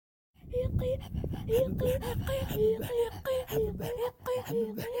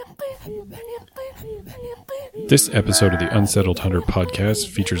This episode of the Unsettled Hunter podcast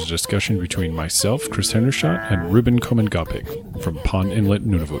features a discussion between myself, Chris Hendershot, and Ruben Komangapik from Pond Inlet,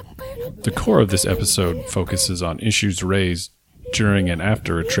 Nunavut. The core of this episode focuses on issues raised during and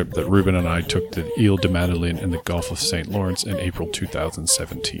after a trip that Ruben and I took to Ile de Madeleine in the Gulf of St. Lawrence in April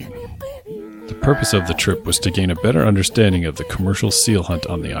 2017. The purpose of the trip was to gain a better understanding of the commercial seal hunt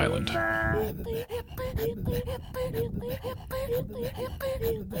on the island.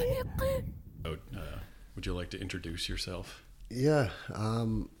 Would you like to introduce yourself? Yeah,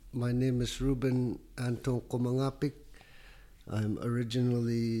 my name is Ruben Komangapik. I'm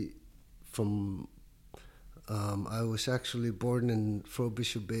originally from, I was actually born in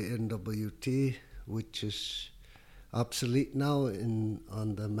Frobisher Bay, NWT, which is obsolete now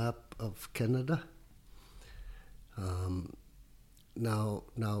on the map of Canada. Now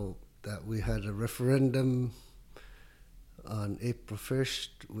that we had a referendum on April 1st,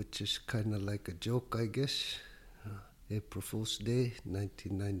 which is kind of like a joke, I guess, April Fool's Day,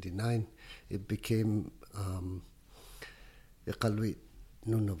 1999, it became Iqaluit,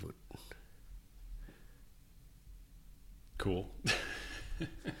 Nunavut. Cool.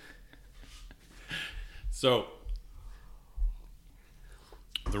 So,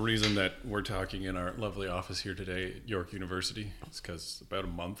 the reason that we're talking in our lovely office here today at York University is because about a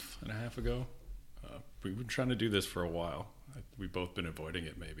month and a half ago, we've been trying to do this for a while. We've both been avoiding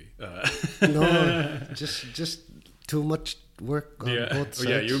it, maybe. No, just too much work on both sides.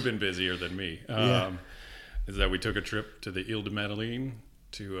 Yeah, you've been busier than me. Is that we took a trip to the Ile de Madeleine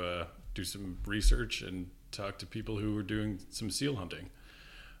to do some research and talk to people who were doing some seal hunting.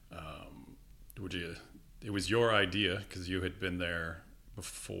 It was your idea because you had been there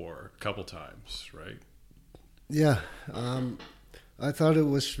before a couple times, right? Yeah, I thought it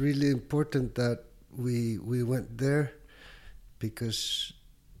was really important that we went there because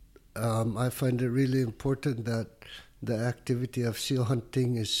I find it really important that the activity of seal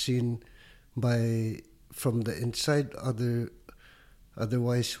hunting is seen from the inside,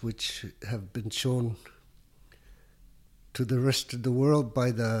 otherwise which have been shown to the rest of the world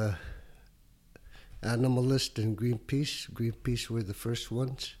by the animalists and Greenpeace. Greenpeace were the first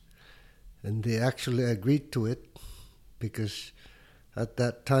ones, and they actually agreed to it because at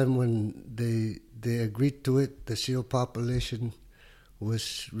that time when they agreed to it, the seal population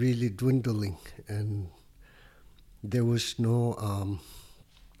was really dwindling and there was no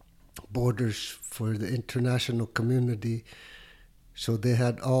borders for the international community, so they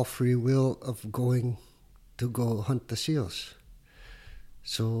had all free will of going to go hunt the seals.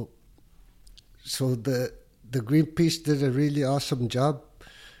 So the Greenpeace did a really awesome job,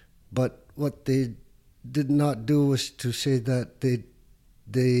 but what they did not do was to say that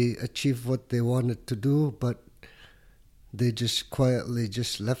they achieved what they wanted to do, but they just quietly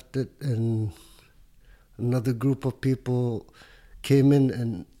just left it, and another group of people came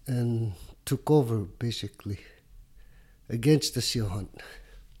in and took over, basically, against the seal hunt.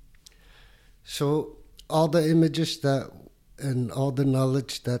 So all the images and all the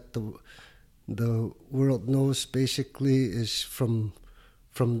knowledge that the world knows basically is from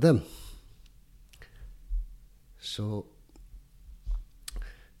them. So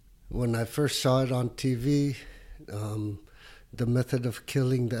when I first saw it on TV, the method of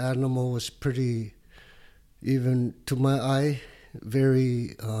killing the animal was pretty, even to my eye,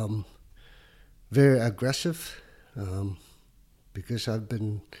 very very aggressive, because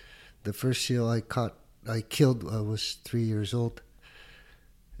the first seal I killed, I was 3 years old,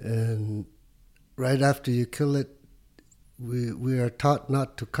 and right after you kill it, we are taught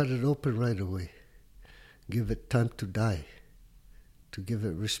not to cut it open right away. Give it time to die, to give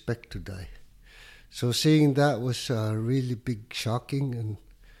it respect to die. So seeing that was really big, shocking, and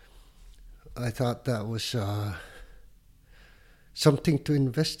I thought that was something to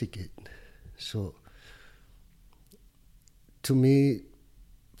investigate. So to me,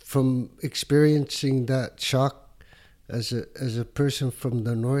 from experiencing that shock as a person from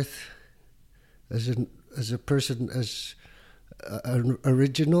the north, as a person as an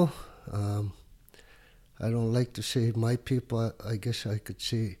original, I don't like to say my people. I guess I could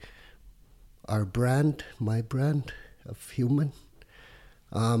say my brand of human.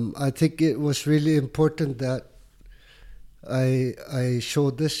 I think it was really important that I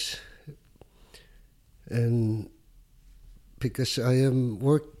show this, and because I am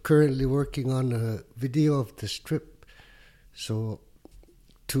currently working on a video of this trip, so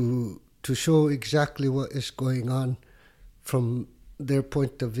to show exactly what is going on from their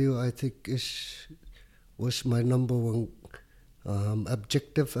point of view, I think was my number one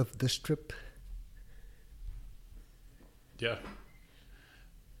objective of this trip. Yeah.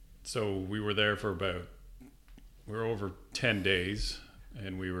 So we were there for we were over 10 days,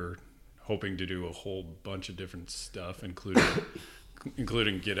 and we were hoping to do a whole bunch of different stuff,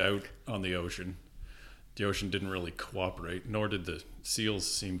 including get out on the ocean. The ocean didn't really cooperate, nor did the seals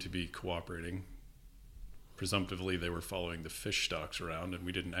seem to be cooperating. Presumptively, they were following the fish stocks around, and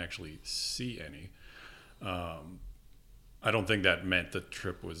we didn't actually see any. I don't think that meant the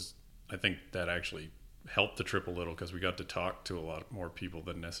trip was... I think that actually helped the trip a little, because we got to talk to a lot more people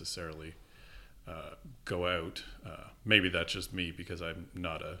than necessarily go out. Maybe that's just me, because I'm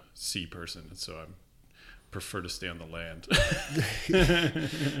not a sea person, and so I prefer to stay on the land.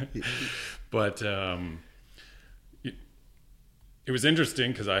 But it was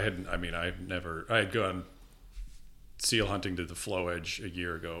interesting, because I had gone seal hunting to the flow edge a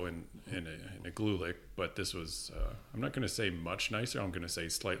year ago in a glulik, but this was I'm not going to say much nicer. I'm going to say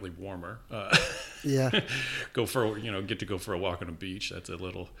slightly warmer. Yeah, get to go for a walk on a beach. That's a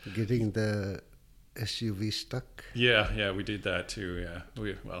little getting the SUV stuck. Yeah, we did that too. Yeah,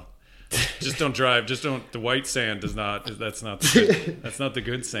 just don't drive. Just don't. The white sand does not. That's not the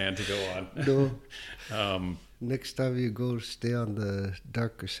good sand to go on. No. Next time you go, stay on the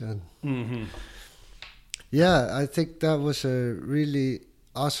darker sand. Mm-hmm. Yeah, I think that was a really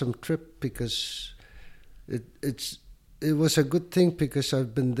awesome trip, because it was a good thing, because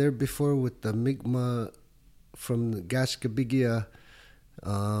I've been there before with the Mi'kmaq from the Gaskabigia.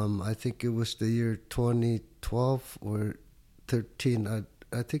 I think it was the year 2012 or 13.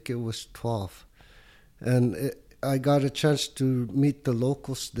 I think it was 12. And I got a chance to meet the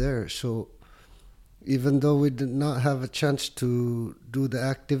locals there. So even though we did not have a chance to do the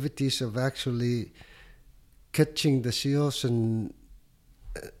activities of actually catching the seals and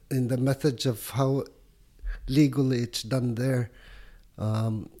in the methods of how legally it's done there,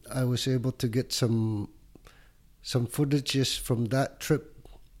 I was able to get some footages from that trip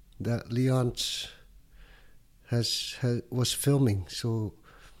that Leon's was filming. So,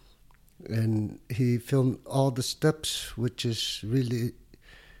 and he filmed all the steps, which is really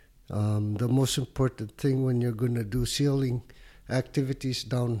the most important thing when you're going to do sealing activities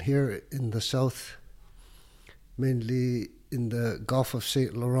down here in the south, mainly in the Gulf of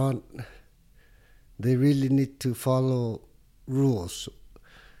St. Laurent. They really need to follow rules.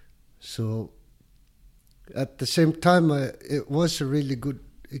 So at the same time, it was a really good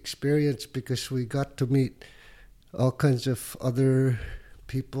experience, because we got to meet all kinds of other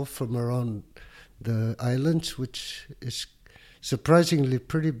people from around the islands, which is surprisingly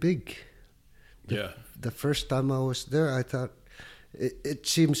pretty big. The first time I was there, I thought it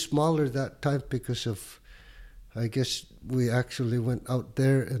seemed smaller that time, because of, I guess we actually went out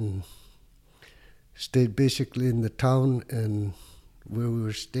there and stayed basically in the town and where we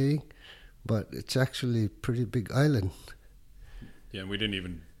were staying, but it's actually a pretty big island. Yeah, and we didn't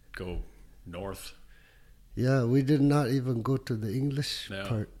even go north. Yeah, we did not even go to the English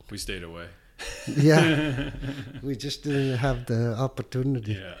part. We stayed away. Yeah, we just didn't have the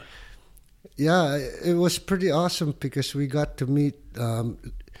opportunity. Yeah, it was pretty awesome, because we got to meet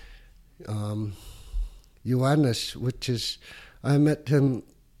Ioannis, which is, I met him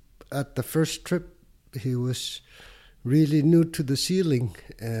at the first trip. He was really new to the sealing,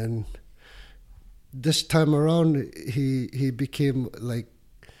 and this time around he became like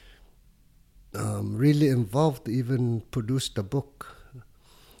really involved, even produced a book.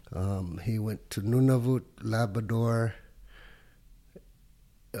 He went to Nunavut, Labrador,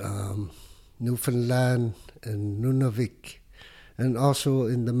 Newfoundland, and Nunavik, and also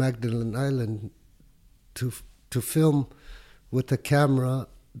in the Magdalen Island to film with a camera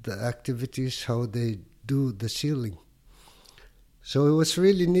the activities, how they do the sealing. So it was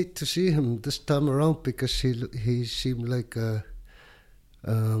really neat to see him this time around, because he seemed like a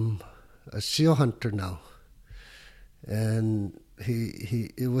seal hunter now, and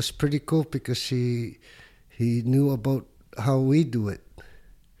it was pretty cool, because he knew about how we do it.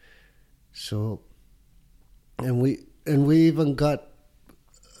 So, and we even got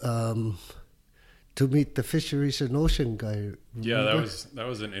to meet the fisheries and ocean guy. Remember? Yeah, that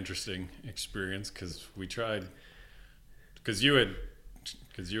was an interesting experience, because we tried, because you're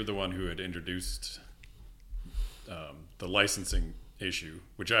the one who had introduced the licensing issue,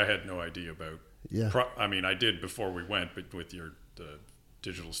 which I had no idea about. Yeah, I did before we went, but with the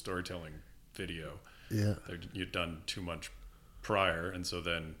digital storytelling video, yeah, you'd done too much prior, and so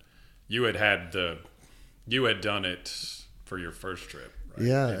then you had done it for your first trip, right?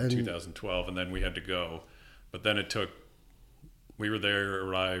 Yeah, in 2012, and then we had to go, but then we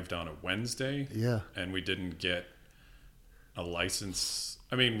arrived on a Wednesday, yeah, and we didn't get a license.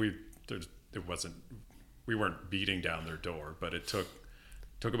 I mean, we weren't beating down their door, but it took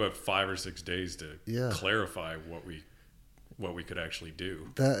about 5 or 6 days to clarify what we could actually do.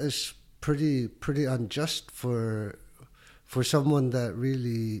 That is pretty unjust for someone that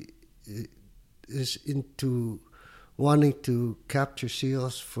really is into wanting to capture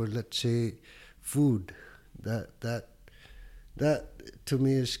seals for, let's say, food. That to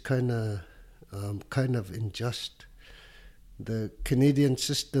me is kind of unjust. The Canadian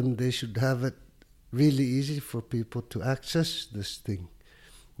system, they should have it really easy for people to access this thing,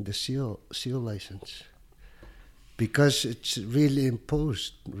 the seal license, because it's really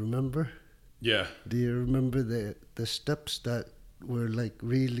imposed. Remember? Yeah. Do you remember the steps that were like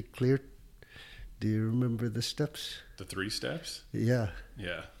really clear? Do you remember the steps? The 3 steps? Yeah.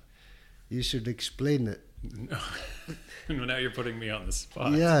 Yeah. You should explain it. No. Now you're putting me on the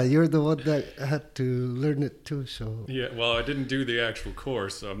spot. Yeah, you're the one that had to learn it too. So yeah, well, I didn't do the actual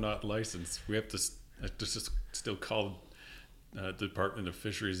course, so I'm not licensed. We have to just still call Department of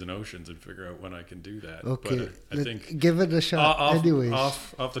Fisheries and Oceans and figure out when I can do that. Okay, but I think give it a shot. Anyways,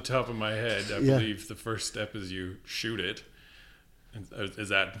 off the top of my head, I believe the first step is you shoot it. Is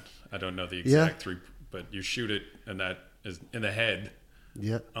that, I don't know the exact 3, but you shoot it, and that is in the head.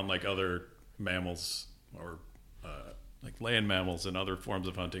 Yeah. Unlike other mammals or like land mammals and other forms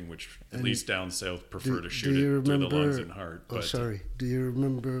of hunting, which at least down south prefer to shoot it through the lungs and heart. Do you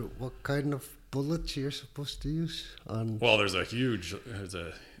remember what kind of bullets you're supposed to use? Well, there's a huge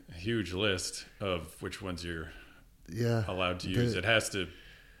list of which ones you're allowed to use.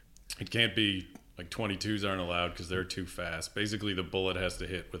 It can't be like 22s aren't allowed because they're too fast. Basically, the bullet has to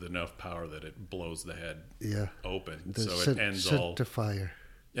hit with enough power that it blows the head open. So it ends all center fire.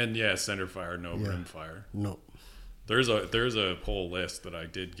 And center fire, no rim fire. No. There's a whole list that I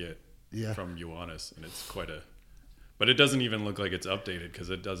did get from Ioannis, and it's but it doesn't even look like it's updated because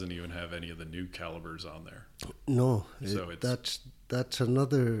it doesn't even have any of the new calibers on there. No, that's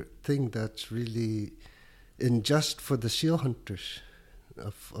another thing that's really unjust for the seal hunters.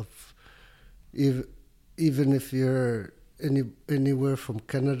 Even if you're anywhere from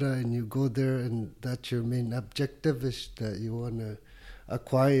Canada and you go there and that's your main objective is that you want to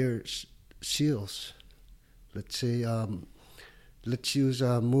acquire seals. Let's say, let's use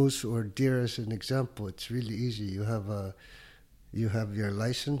moose or deer as an example. It's really easy. You have your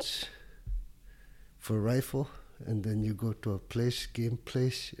license for rifle, and then you go to a game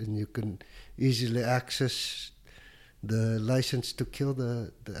place, and you can easily access the license to kill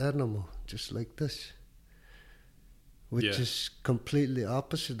the animal, just like this, which is completely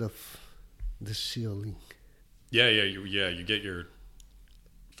opposite of the sealing. You get your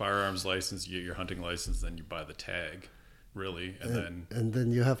firearms license, you get your hunting license, then you buy the tag, really, and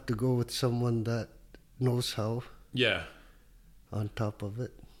then you have to go with someone that knows how. Yeah. On top of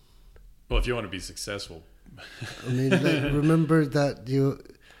it. Well, if you want to be successful. I mean, remember that you.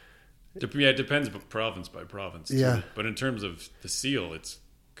 It depends, but province by province. Too. Yeah. But in terms of the seal, it's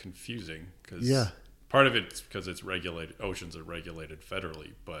confusing because part of it's because it's regulated. Oceans are regulated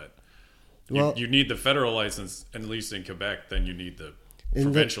federally, but you need the federal license, and at least in Quebec, then you need the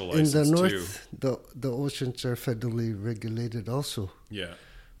provincial license in the north, too. The oceans are federally regulated also. Yeah.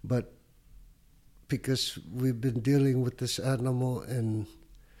 But because we've been dealing with this animal and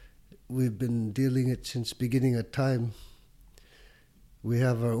we've been dealing it since beginning of time, we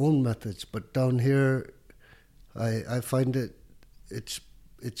have our own methods. But down here, I find it's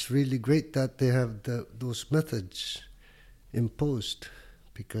really great that they have those methods imposed.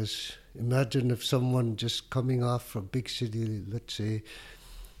 Because imagine if someone just coming off from a big city, let's say,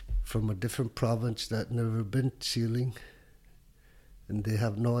 from a different province that never been sealing, and they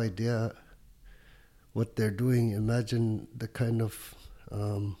have no idea what they're doing. Imagine the kind of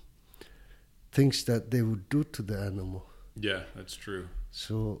things that they would do to the animal. Yeah, that's true.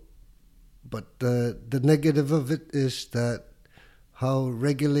 So, but the negative of it is that how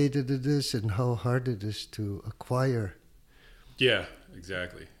regulated it is and how hard it is to acquire. Yeah,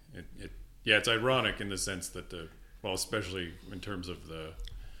 exactly. It's ironic in the sense that especially in terms of the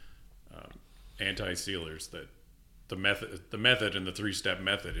anti-sealers, that the method and the 3-step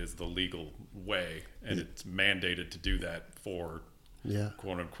method is the legal way, and it's mandated to do that for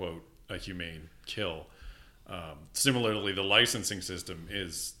quote unquote a humane kill. Similarly, the licensing system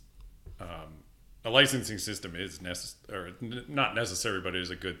is not necessary, but it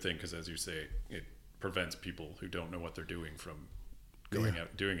is a good thing because, as you say, it prevents people who don't know what they're doing from going out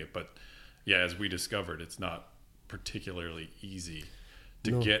and doing it. But as we discovered, it's not particularly easy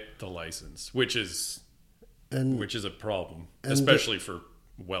to get the license, which is a problem, especially for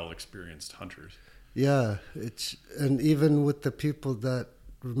well-experienced hunters. Yeah, and even with the people that,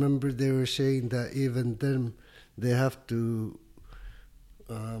 remember they were saying that even them, they have to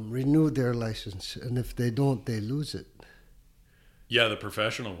renew their license, and if they don't, they lose it. Yeah, the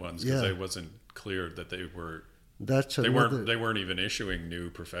professional ones, because Yeah. it wasn't clear that they were. That's They another. weren't even issuing new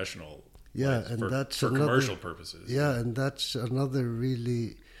professional. Yeah, license and for, that's for another, commercial purposes. Yeah, and that's another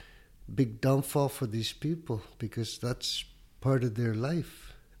really big downfall for these people, because that's part of their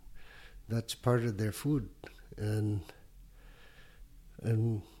life. That's part of their food, and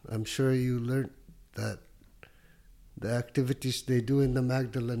I'm sure you learned that the activities they do in the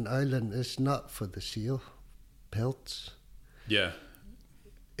Magdalene Island is not for the seal pelts. Yeah.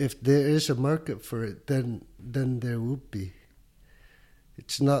 If there is a market for it, then there would be.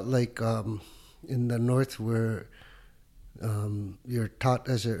 It's not like in the north where you're taught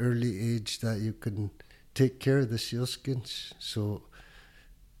as an early age that you can take care of the sealskins. So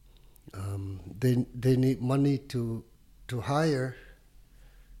they need money to hire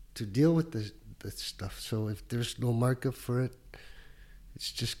to deal with the stuff. So if there's no market for it,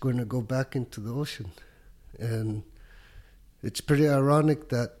 it's just going to go back into the ocean. And it's pretty ironic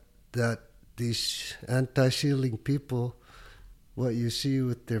that these anti-sealing people, what you see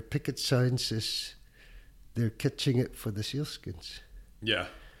with their picket signs is they're catching it for the sealskins. Yeah.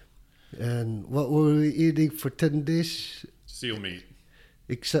 And what were we eating for 10 days? Seal meat.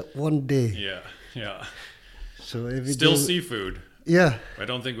 Except one day. Yeah. Yeah. So every Still day, seafood. Yeah. I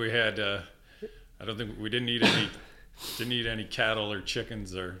don't think we had. I don't think we didn't eat any cattle or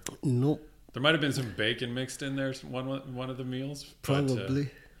chickens or. Nope. There might have been some bacon mixed in there one of the meals. Probably.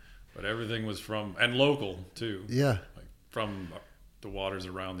 But everything was from, and local too. Yeah. Like from the waters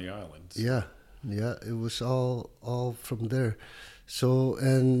around the islands. Yeah. Yeah. It was all from there. So,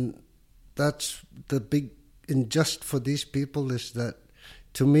 and that's the big injustice for these people, is that,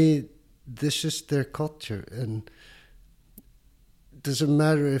 to me, this is their culture, and it doesn't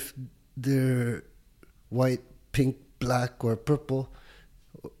matter if they're white, pink, black, or purple.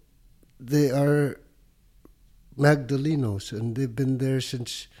 They are Magdalenos, and they've been there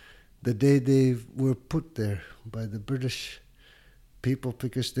since the day they were put there by the British people,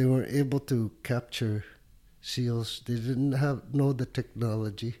 because they weren't able to capture seals. They didn't know the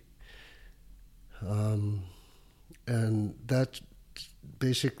technology, and that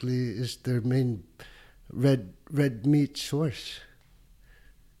basically is their main red meat source.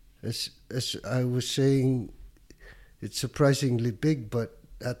 As I was saying, it's surprisingly big, but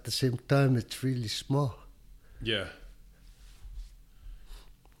at the same time, it's really small. Yeah.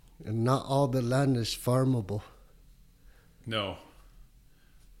 And not all the land is farmable. No.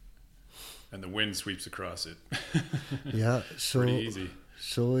 And the wind sweeps across it. Yeah, so pretty easy.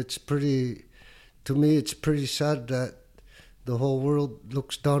 So it's pretty, to me, it's pretty sad that the whole world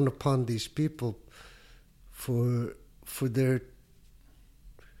looks down upon these people for their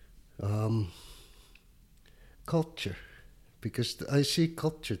culture, because I see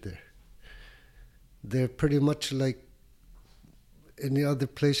culture there. They're pretty much like any other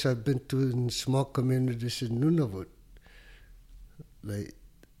place I've been to in small communities in Nunavut. Like,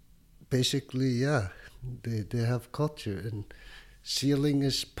 basically, yeah, they have culture, and sealing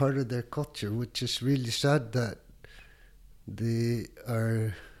is part of their culture, which is really sad that they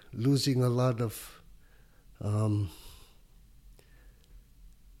are losing a lot of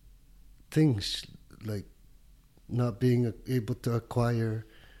things, like not being able to acquire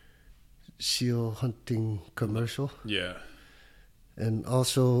seal hunting commercial. Yeah. And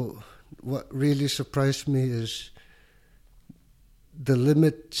also, what really surprised me is the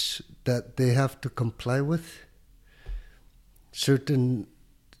limits that they have to comply with. Certain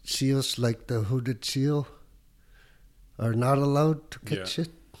seals, like the hooded seal, are not allowed to catch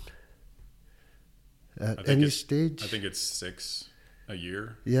it at any stage. I think it's 6 a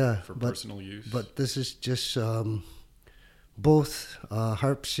year. Yeah, for personal use. But this is just both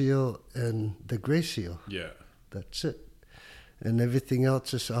harp seal and the gray seal. Yeah. That's it. And everything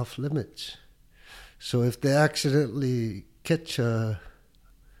else is off limits. So if they accidentally catch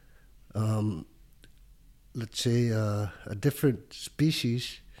let's say a different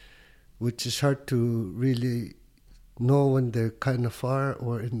species, which is hard to really know when they're kind of far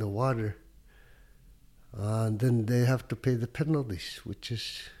or in the water, then they have to pay the penalties, which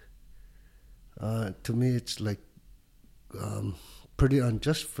is, to me, it's like pretty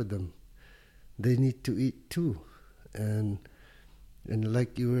unjust for them. They need to eat too. And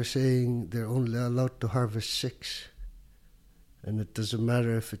like you were saying, they're only allowed to harvest 6. And it doesn't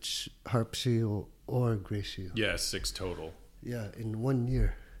matter if it's harp seal or gray seal. Yeah, 6 total. Yeah, in 1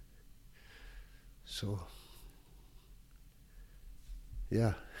 year. So,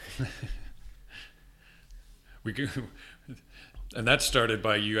 yeah. we could, and that started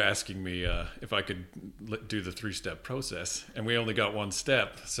by you asking me if I could do the 3-step process, and we only got one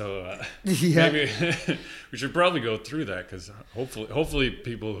step. So maybe we should probably go through that, because hopefully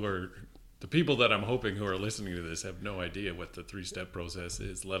the people that I'm hoping who are listening to this have no idea what the 3-step process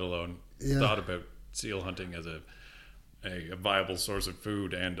is, let alone thought about seal hunting as a viable source of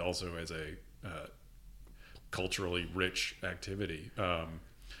food and also as a culturally rich activity.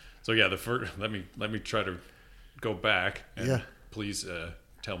 So yeah, let me try to go back and please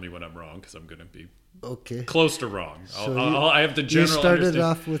tell me when I'm wrong, because I'm going to be close to wrong. I have the general. You started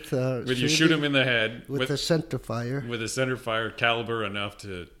off with you shoot him in the head with a center fire. With a center fire caliber enough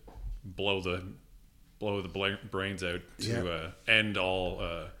to blow the brains out to end all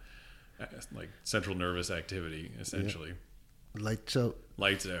like central nervous activity, essentially. Lights out.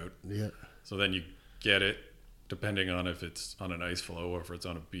 Yeah. So then you get it, depending on if it's on an ice floe or if it's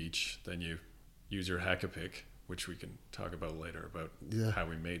on a beach. Then you use your hack-a-pick, which we can talk about later about how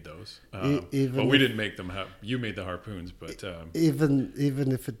we made those. But we didn't make them. You made the harpoons, but even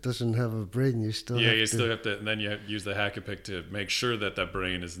if it doesn't have a brain, you still still have to. And then you use the hack-a-pick to make sure that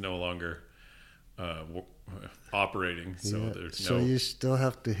brain is no longer operating. So you still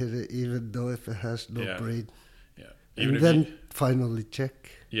have to hit it, even though if it has no brain. Yeah. And then finally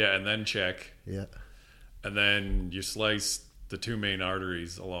check. Yeah, and then check. Yeah. And then you slice the 2 main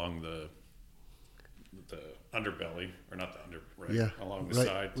arteries along the underbelly, or not the along the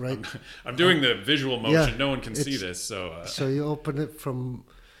side. Right. I'm doing the visual motion. No one can see this, so. So you open it from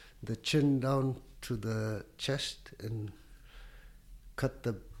the chin down to the chest and cut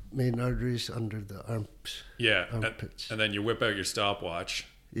the main arteries under the armpits. Yeah, and then you whip out your stopwatch.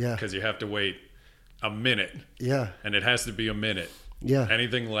 Yeah. Because you have to wait a minute. Yeah. And it has to be a minute. Yeah.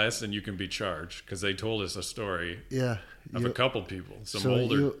 Anything less and you can be charged, because they told us a story of a couple people.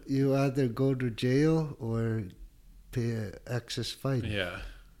 You either go to jail or pay an excess fine. Yeah.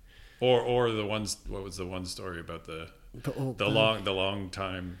 Or the ones, what was the one story about the long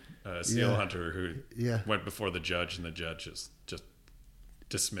time seal hunter who went before the judge, and the judge just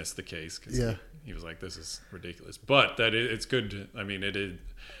dismissed the case because he was like, this is ridiculous. But it's good.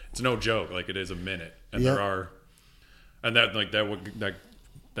 It's no joke. Like, it is a minute, and there are. And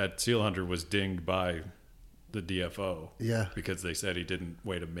that seal hunter was dinged by the DFO. Yeah. Because they said he didn't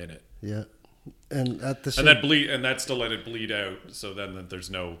wait a minute. Yeah. And at the same and that's to let it bleed out, so then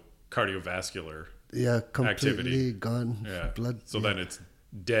there's no cardiovascular completely activity. Gone. Yeah. Blood. So then it's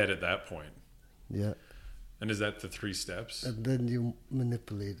dead at that point. Yeah. And is that the 3 steps? And then you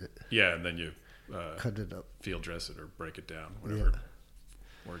manipulate it. Yeah, and then you cut it up. Field dress it or break it down, whatever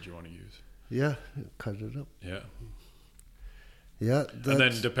word you want to use. Yeah, cut it up. Yeah. Yeah, and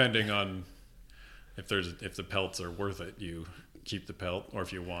then depending on if the pelts are worth it, you keep the pelt, or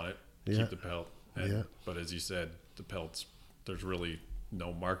if you want it, keep the pelt. But as you said, the pelts, there's really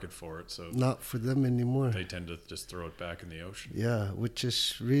no market for it, so not for them anymore. They tend to just throw it back in the ocean. Yeah, which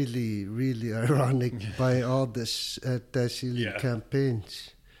is really, really ironic by all this anti-sealing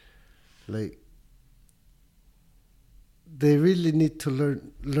campaigns. Like, they really need to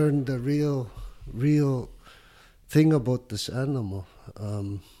learn the real thing about this animal.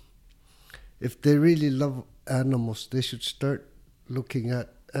 If they really love animals, they should start looking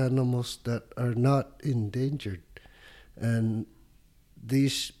at animals that are not endangered. And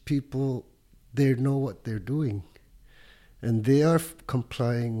these people, they know what they're doing. And they are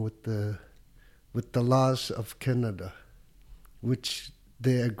complying with the laws of Canada, which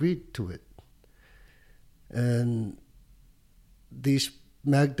they agreed to it. And these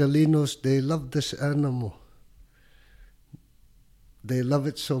Magdalenos, they love this animal. They love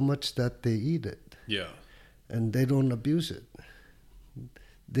it so much that they eat it. Yeah. And they don't abuse it.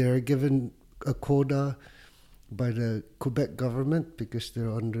 They are given a quota by the Quebec government, because they're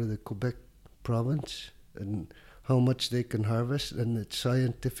under the Quebec province, and how much they can harvest. And it's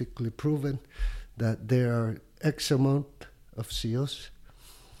scientifically proven that there are X amount of seals.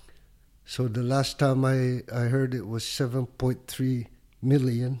 So the last time I heard it was 7.3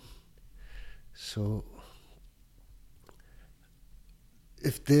 million. So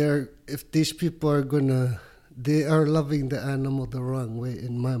if these people are they are loving the animal the wrong way,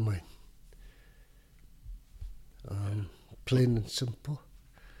 in my mind. Plain and simple.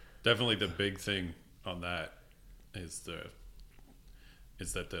 Definitely the big thing on that is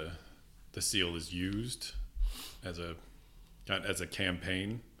that the seal is used as a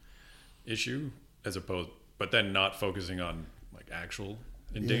campaign issue, but then not focusing on like actual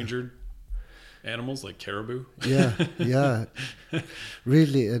endangered animals like caribou. Yeah.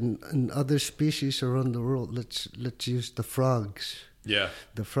 Really, and other species around the world. Let's use the frogs. Yeah.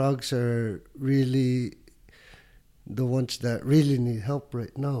 The frogs are really the ones that really need help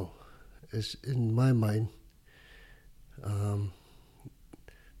right now, is in my mind,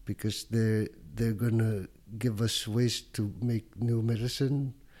 because they're gonna give us ways to make new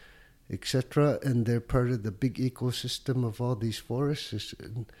medicine, etc., and they're part of the big ecosystem of all these forests.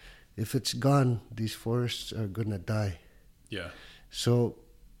 And if it's gone, these forests are gonna die. Yeah. So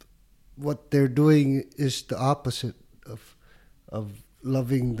what they're doing is the opposite of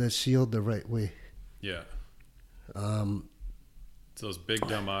loving the seal the right way. Yeah. It's those big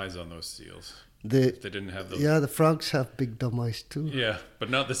dumb eyes on those seals. If they didn't have those. Yeah, the frogs have big dumb eyes too. Yeah,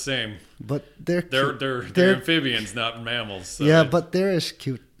 but not the same. But they're amphibians, not mammals. So yeah, but they're as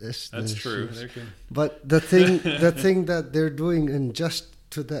cute as that's true. But the thing that they're doing unjust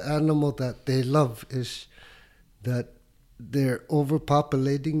to the animal that they love is that they're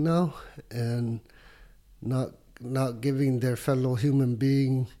overpopulating now and not giving their fellow human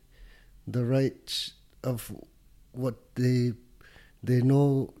being the rights of what they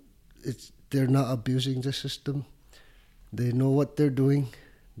know. They're not abusing the system. They know what they're doing.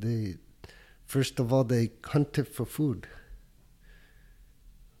 First of all, they hunt it for food.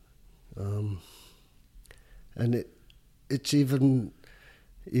 And it's even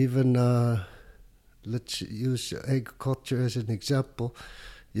let's use agriculture as an example.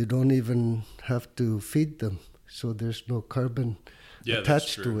 You don't even have to feed them, so there's no carbon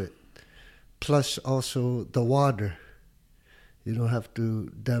attached to it. Plus also the water. You don't have to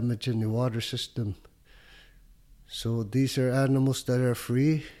damage any water system. So these are animals that are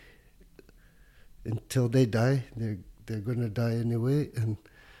free until they die. They're going to die anyway,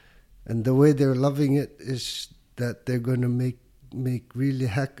 and the way they're loving it is that they're going to make really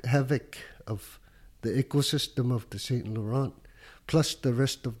havoc of the ecosystem of the St. Laurent, plus the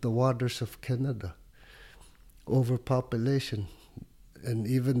rest of the waters of Canada. Overpopulation, and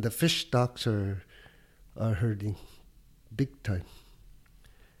even the fish stocks are hurting big time.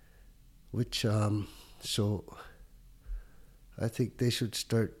 Which so I think they should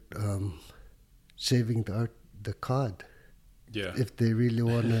start saving the cod. Yeah. If they really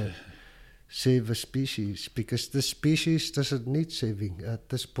want to save a species, because this species doesn't need saving at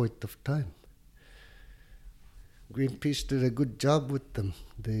this point of time. Greenpeace did a good job with them.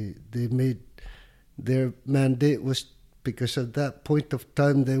 They made their mandate was because at that point of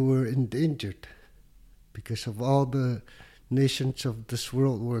time they were endangered, because of all the nations of this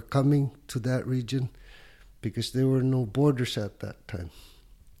world were coming to that region, because there were no borders at that time.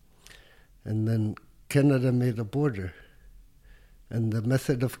 And then Canada made a border, and the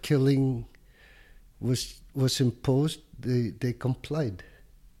method of killing was imposed. They complied.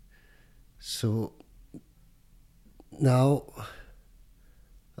 So now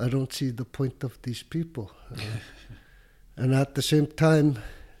I don't see the point of these people. And at the same time,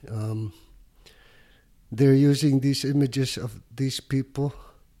 they're using these images of these people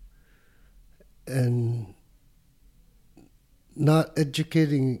and not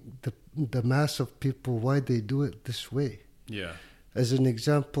educating the mass of people why they do it this way. Yeah. As an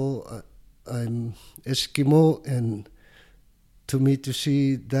example, I'm Eskimo, and to me to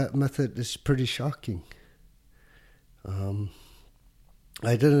see that method is pretty shocking.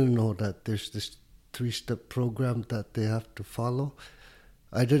 I didn't know that there's this 3-step program that they have to follow.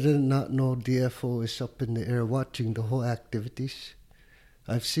 I did not know DFO is up in the air watching the whole activities.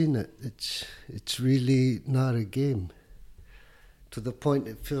 I've seen it. It's really not a game. To the point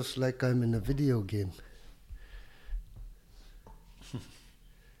it feels like I'm in a video game.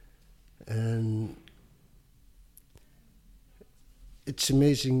 And it's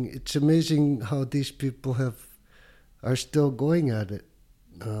amazing. It's amazing how these people are still going at it,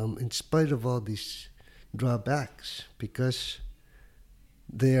 in spite of all these drawbacks, because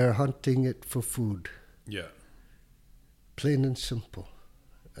they are hunting it for food. Yeah. Plain and simple.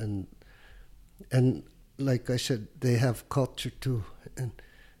 And like I said, they have culture too.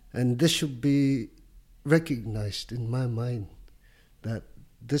 And this should be recognized in my mind, that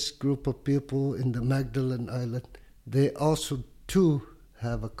this group of people in the Magdalene Island, they also too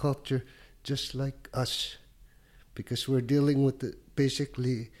have a culture just like us, because we're dealing with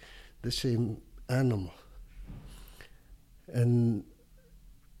basically the same animal. And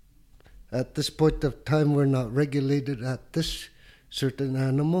at this point of time, we're not regulated at this certain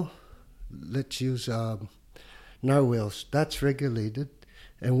animal. Let's use narwhals. That's regulated,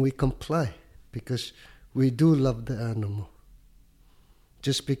 and we comply because we do love the animal.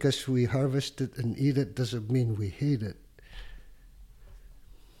 Just because we harvest it and eat it doesn't mean we hate it.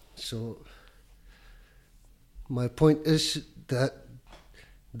 So my point is that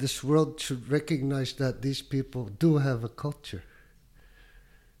this world should recognize that these people do have a culture,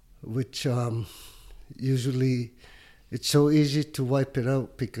 which usually it's so easy to wipe it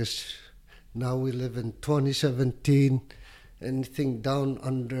out because now we live in 2017. Anything down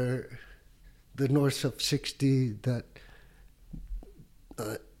under the north of 60 that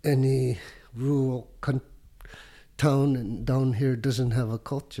any rural town and down here doesn't have a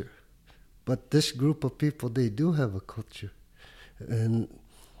culture. But this group of people, they do have a culture. And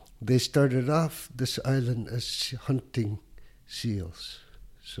they started off this island as hunting seals.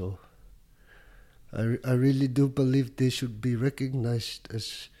 So I really do believe they should be recognized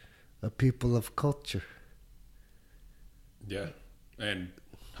as a people of culture. Yeah, and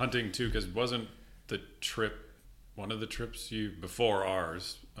hunting too, because wasn't the trip, one of the trips you, before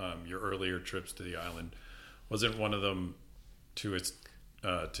ours, your earlier trips to the island, wasn't one of them to its,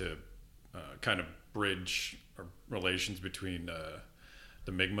 to kind of bridge relations between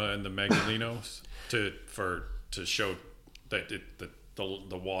the Mi'kmaq and the Magdalenos to show that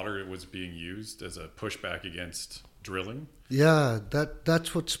the water was being used as a pushback against drilling? Yeah,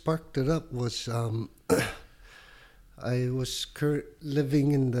 that's what sparked it up was I was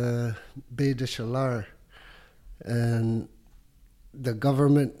living in the Baie de Chalar, and the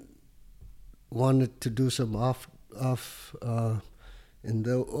government wanted to do some off in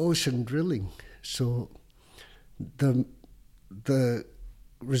the ocean drilling. So the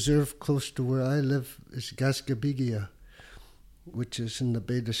reserve close to where I live is Gascabigia, which is in the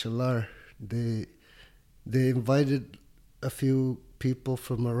Baie de Chalar. They invited a few people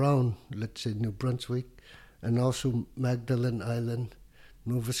from around, let's say New Brunswick, and also Magdalen Island,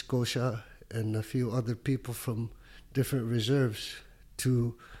 Nova Scotia, and a few other people from different reserves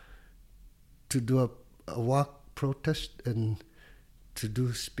to do a walk protest and to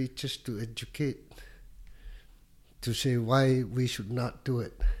do speeches to educate, to say why we should not do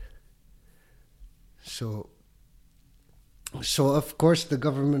it. So of course the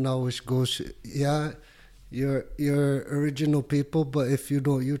government always goes, yeah, you're original people, but if you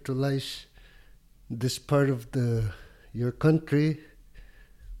don't utilize this part of your country,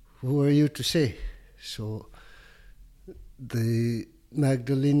 who are you to say? So the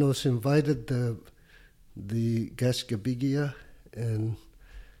Magdalenos invited the Gascabigia, and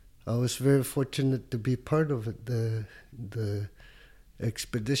I was very fortunate to be part of it, the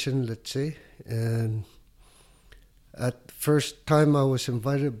expedition, let's say. And at first time I was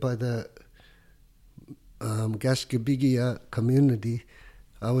invited by the Gascabigia community,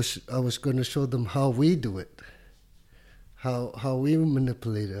 I was going to show them how we do it, how we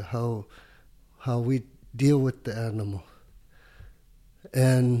manipulate it, how we deal with the animal.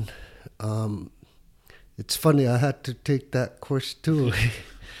 And it's funny, I had to take that course too.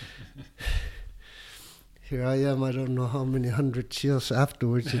 Here I am, I don't know how many 100 seals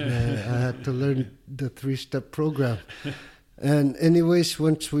afterwards, and I had to learn the 3-step program. And anyways,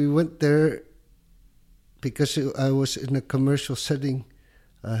 once we went there, because I was in a commercial setting,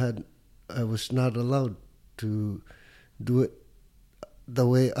 I was not allowed to do it the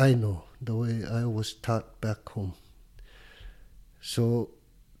way I know, the way I was taught back home. So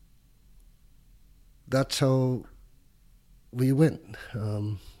that's how we went.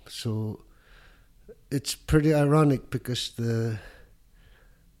 So it's pretty ironic because the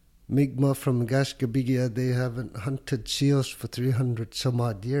Mi'kmaq from Gascabigia, they haven't hunted seals for 300 some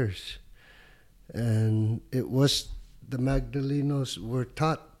odd years. And it was the Magdalenos were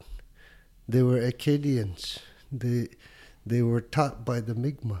taught, they were Acadians. They were taught by the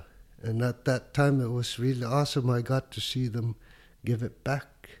Mi'kmaq. And at that time it was really awesome. I got to see them give it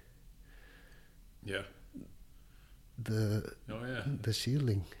back. Yeah. The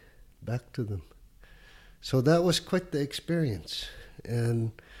sealing back to them. So that was quite the experience.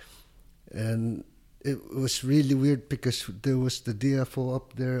 And it was really weird because there was the DFO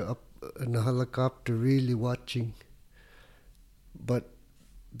up there, up in a helicopter, really watching. But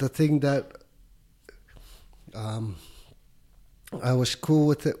the thing that I was cool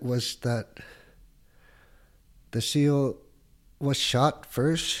with it was that the seal was shot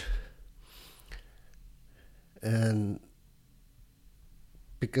first, and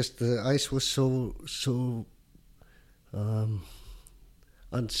because the ice was so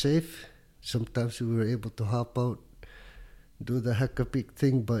unsafe, sometimes we were able to hop out, do the Hakapik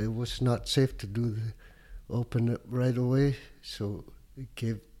thing, but it was not safe to open it right away, so it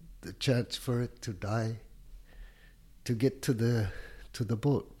gave the chance for it to die, to get to the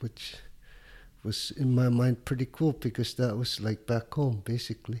boat, which was in my mind pretty cool because that was like back home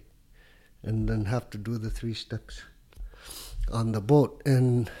basically, and then have to do the 3 steps on the boat,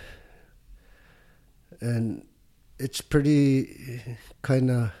 and it's pretty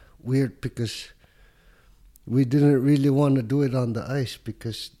kind of weird because we didn't really want to do it on the ice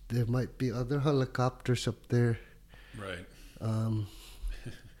because there might be other helicopters up there Right.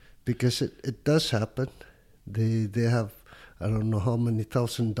 Because it does happen. They have, I don't know how many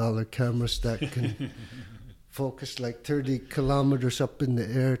 $1,000 cameras that can focus like 30 kilometers up in the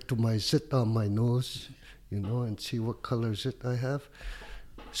air to my zit on my nose, and see what color zit I have.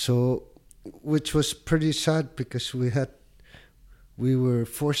 So, which was pretty sad because we were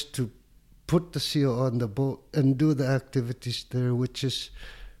forced to put the seal on the boat and do the activities there, which is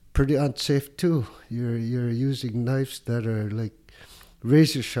pretty unsafe too. You're using knives that are like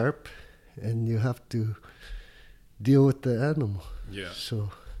razor sharp, and you have to deal with the animal. Yeah. So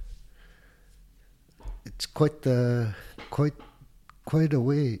it's quite a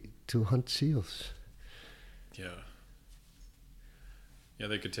way to hunt seals. Yeah. Yeah,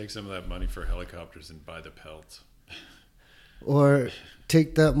 they could take some of that money for helicopters and buy the pelts. Or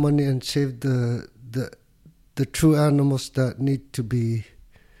take that money and save the true animals that need to be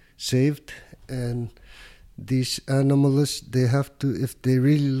saved. And these animalists, they have to, if they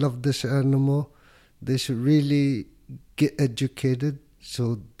really love this animal, they should really get educated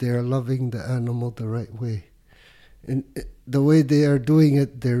so they're loving the animal the right way. And the way they are doing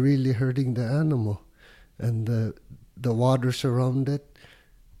it, they're really hurting the animal. And the waters around it,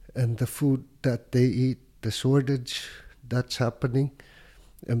 and the food that they eat, the shortage that's happening.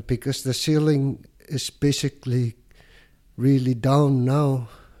 And because the sealing is basically really down now,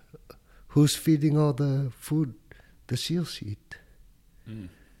 who's feeding all the food the seals eat? Mm.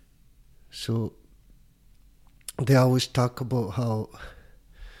 So they always talk about how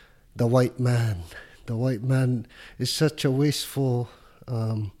the white man is such a wasteful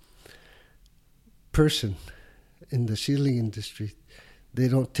person in the sealing industry. They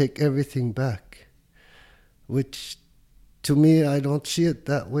don't take everything back, which to me, I don't see it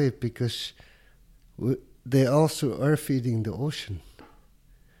that way, because they also are feeding the ocean.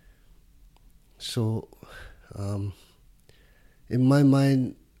 So, in my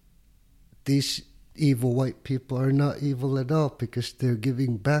mind, these evil white people are not evil at all, because they're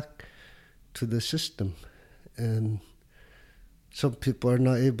giving back to the system. And some people are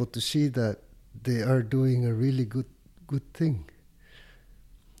not able to see that they are doing a really good thing.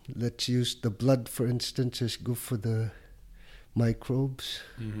 Let's use the blood, for instance, is good for the microbes.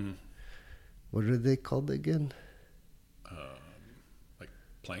 Mm-hmm. What are they called again? Like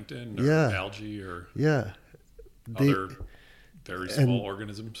plankton or algae or other very small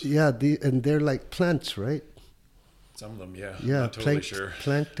organisms? Yeah, and they're like plants, right? Some of them, yeah. Yeah, I'm not totally sure.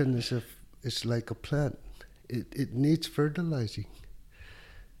 Plankton is like a plant. It needs fertilizing.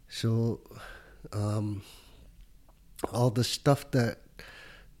 So all the stuff that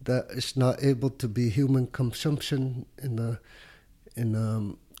is not able to be human consumption in a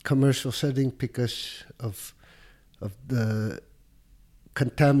commercial setting because of the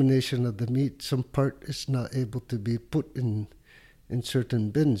contamination of the meat, some part is not able to be put in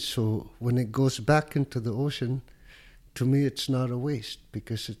certain bins. So when it goes back into the ocean, to me it's not a waste,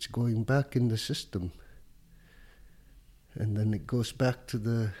 because it's going back in the system. And then it goes back to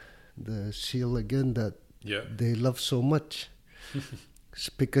the seal again that they love so much.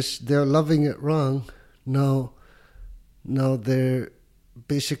 Because they're loving it wrong. Now they're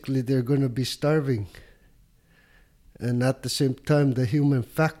going to be starving. And at the same time, the human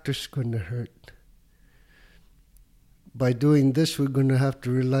factor's going to hurt. By doing this, we're going to have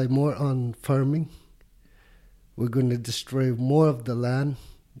to rely more on farming. We're going to destroy more of the land.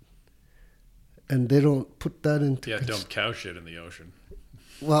 And they don't put that into... dump cow shit in the ocean.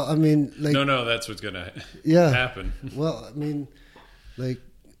 Well, I mean, like... No, that's what's going to happen. Well, I mean, like,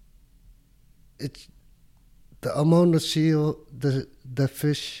 it's the amount of seal, the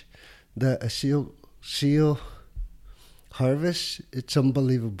fish that a seal harvest, it's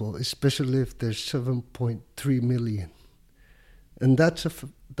unbelievable, especially if there's 7.3 million. And that's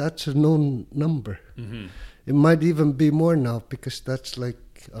a known number. Mm-hmm. It might even be more now, because that's like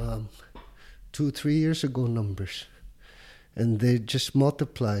 2-3 years ago numbers. And they just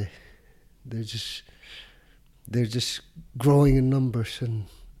multiply. They're just growing in numbers. And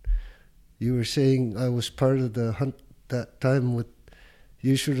you were saying I was part of the hunt that time with...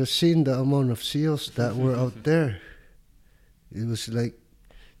 You should have seen the amount of seals that were out there. It was like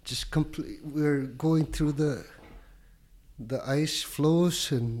just complete. We're going through the ice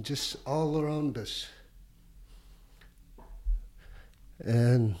flows and just all around us.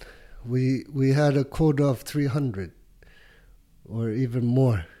 And we had a quota of 300 or even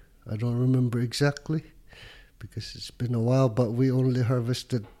more. I don't remember exactly because it's been a while, but we only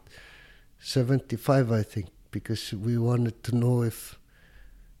harvested 75, I think, because we wanted to know if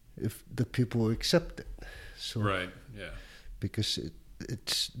the people accept it. So, right, yeah. Because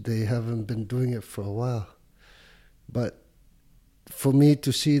they haven't been doing it for a while. But for me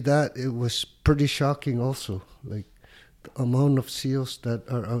to see that, it was pretty shocking also. Like the amount of seals that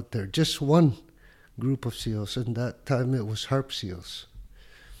are out there. Just one group of seals, and that time it was harp seals.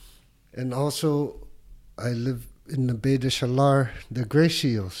 And also, I live in the Baie de Chalar, the gray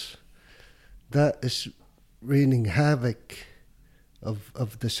seals. That is raining havoc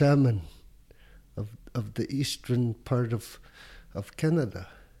of the salmon of the eastern part of Canada.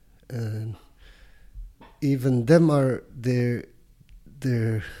 And even them they're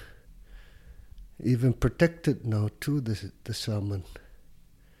even protected now too, the salmon.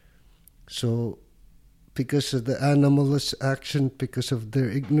 So because of the animalist action, because of their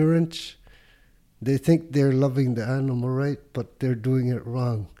ignorance, they think they're loving the animal right, but they're doing it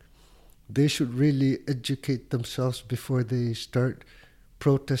wrong. They should really educate themselves before they start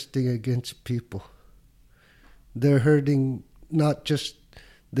protesting against people. They're hurting not just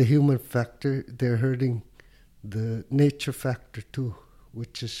the human factor, they're hurting the nature factor too,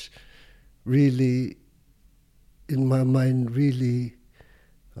 which is really, in my mind, really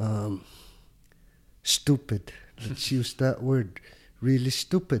stupid. Let's use that word, really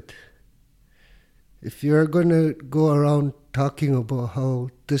stupid. If you're going to go around talking about how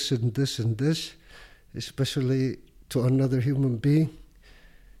this and this and this, especially to another human being,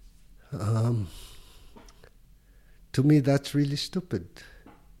 to me that's really stupid.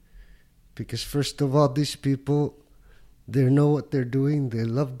 Because first of all, these people, they know what they're doing, they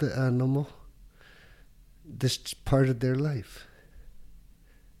love the animal. This is part of their life.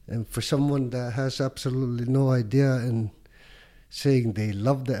 And for someone that has absolutely no idea and saying they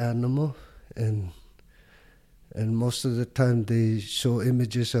love the animal, and most of the time they show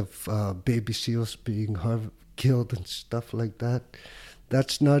images of baby seals being killed and stuff like that.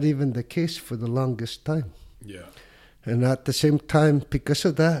 That's not even the case for the longest time. Yeah. And at the same time, because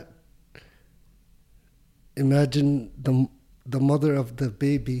of that, imagine the mother of the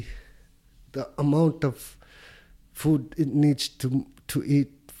baby, the amount of food it needs to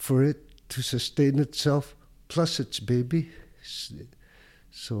eat for it to sustain itself, plus its baby.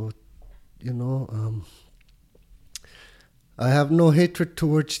 So, I have no hatred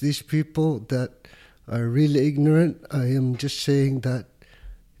towards these people that are really ignorant. I am just saying that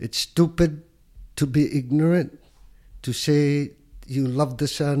it's stupid to be ignorant, to say you love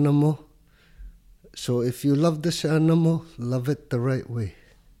this animal. So if you love this animal, love it the right way.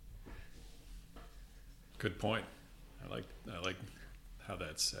 Good point. I like how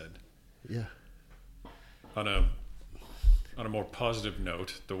that's said. Yeah. On a more positive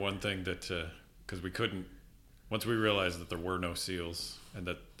note, the one thing that because we couldn't, once we realized that there were no seals and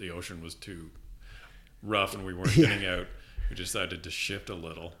that the ocean was too rough and we weren't getting out, we decided to shift a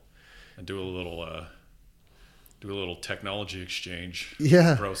little and do a little technology exchange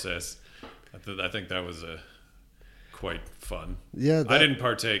process. I think that was quite fun. Yeah, I didn't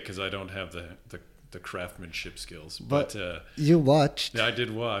partake because I don't have the craftsmanship skills. But you watched. Yeah, I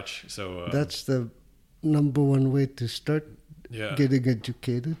did watch. So that's the number one way to start getting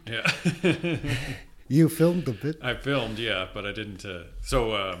educated. Yeah. You filmed a bit. I filmed, yeah, but I didn't.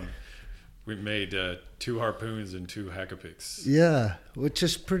 We made 2 harpoons and 2 hackapics. Yeah, which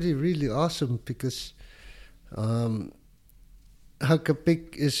is really awesome because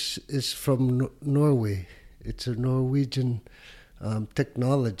Hakapik is from Norway. It's a Norwegian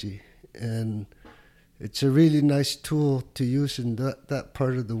technology, and it's a really nice tool to use in that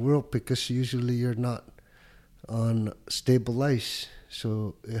part of the world because usually you're not on stable ice.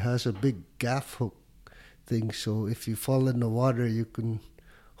 So it has a big gaff hook thing, so if you fall in the water, you can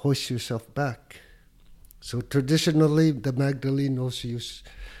hoist yourself back. So traditionally, the Magdalenos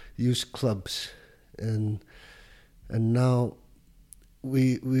use clubs, and now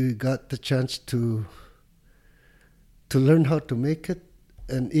we got the chance to learn how to make it,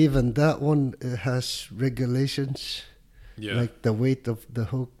 and even that one, it has regulations, like the weight of the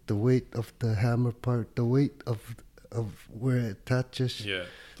hook, the weight of the hammer part, the weight of where it attaches. Yeah,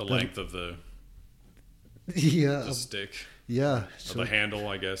 the length of the stick. Yeah. So the handle,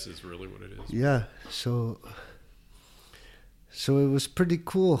 I guess, is really what it is. Yeah. So it was pretty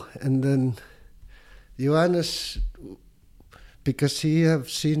cool. And then Johannes, because he have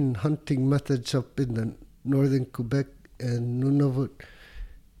seen hunting methods up in the northern Quebec and Nunavut,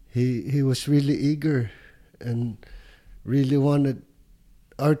 he was really eager and really wanted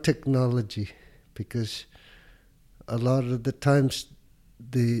our technology because a lot of the times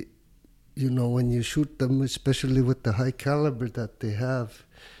when you shoot them, especially with the high caliber that they have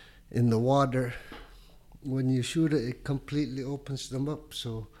in the water, when you shoot it, it completely opens them up,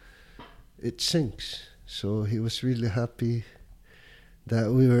 so it sinks. So he was really happy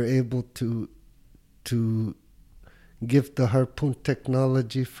that we were able to give the harpoon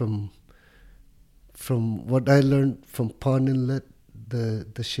technology from what I learned from Pond Inlet,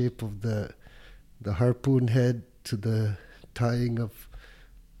 the shape of the harpoon head to the tying of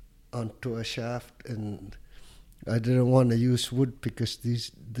onto a shaft, and I didn't want to use wood because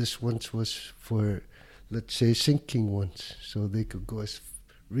this ones was for, let's say, sinking ones, so they could go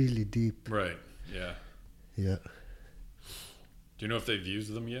really deep. Right. Yeah. Yeah. Do you know if they've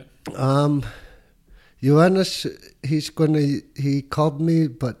used them yet? Johannes, he called me,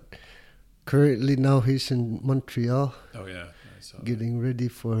 but currently now he's in Montreal. Oh yeah, I saw getting ready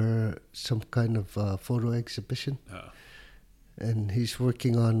for some kind of photo exhibition. that. Oh. And he's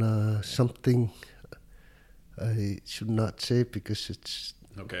working on something I should not say because it's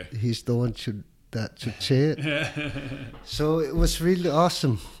Okay. he's the one that should say it. So it was really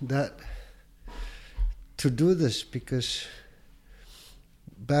awesome to do this, because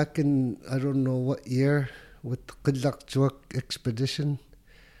back in, I don't know what year, with the Kidlakjuak expedition,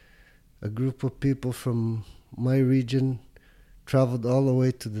 a group of people from my region traveled all the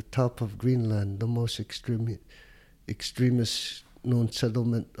way to the top of Greenland, the most extremist known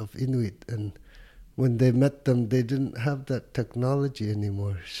settlement of Inuit. And when they met them, they didn't have that technology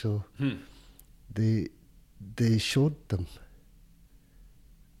anymore. So they showed them.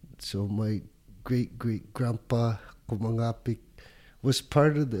 So my great-great-grandpa Komangapik was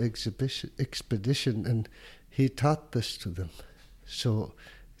part of the expedition, and he taught this to them. So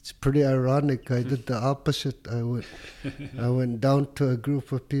it's pretty ironic. I did the opposite. I went down to a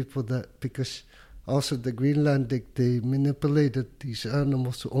group of people because also the Greenlandic, they manipulated these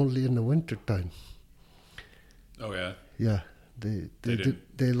animals only in the wintertime. Oh yeah. Yeah,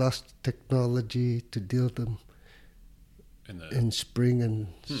 they lost technology to deal them in spring and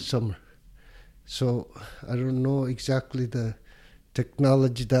summer. So I don't know exactly the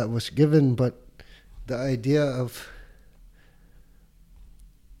technology that was given, but the idea of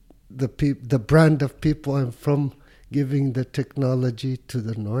the brand of people I'm from giving the technology to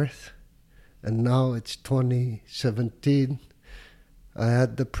the north, and now it's 2017. I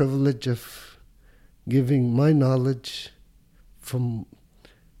had the privilege of giving my knowledge from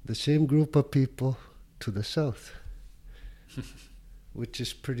the same group of people to the south, which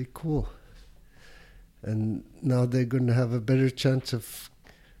is pretty cool. And now they're going to have a better chance of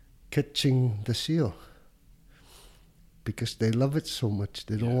catching the seal because they love it so much.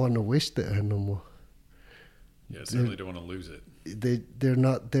 They don't want to waste the animal. Yeah, certainly don't want to lose it. They're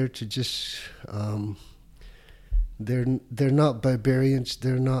not there to just. They're not barbarians.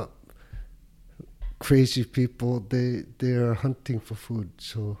 They're not crazy people. They are hunting for food.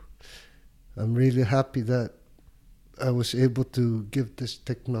 So I'm really happy that I was able to give this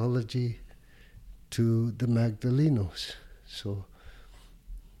technology to the Magdalenos. So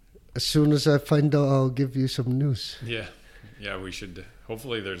as soon as I find out, I'll give you some news. Yeah, we should.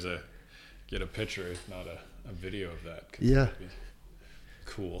 Hopefully get a picture, if not a video of that. Yeah. That'd be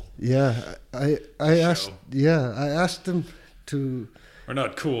cool. Yeah, I asked him to. Or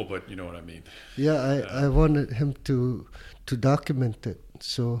not cool, but you know what I mean. Yeah, I wanted him to document it.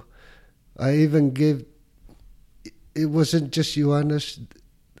 So I even gave. It wasn't just Johannes.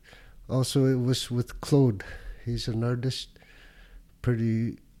 Also, it was with Claude. He's an artist,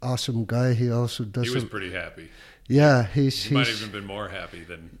 pretty awesome guy. He also does. He was pretty happy. Yeah, he might have even been more happy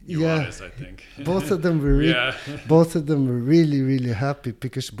than Johannes, I think. Both of them were. Both of them were really, really happy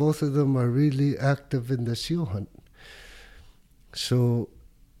because both of them are really active in the seal hunt. So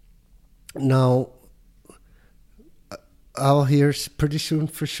now I'll hear pretty soon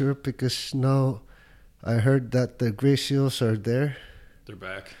for sure, because now I heard that the gray seals are there. They're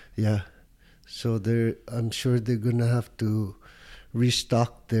back. Yeah, so I'm sure they're gonna have to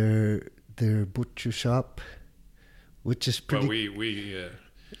restock their butcher shop, which is pretty. Well,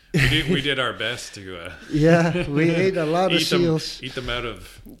 we did our best to. Yeah, we ate a lot of seals. Eat them out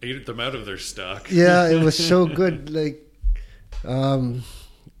of their stock. Yeah, it was so good. Like,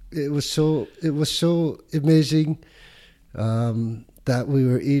 it was so amazing that we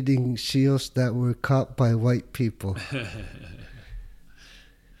were eating seals that were caught by white people.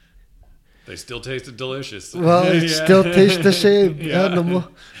 They still tasted delicious. Well, it still tastes the same animal,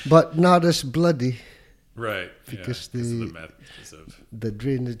 but not as bloody. Right. Because the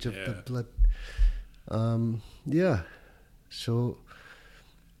drainage of the blood. So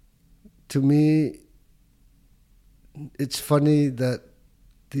to me, it's funny that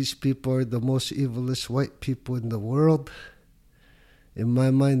these people are the most evilest white people in the world. In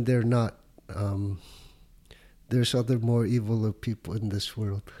my mind, they're not. There's other more evil people in this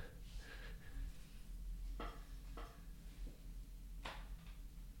world.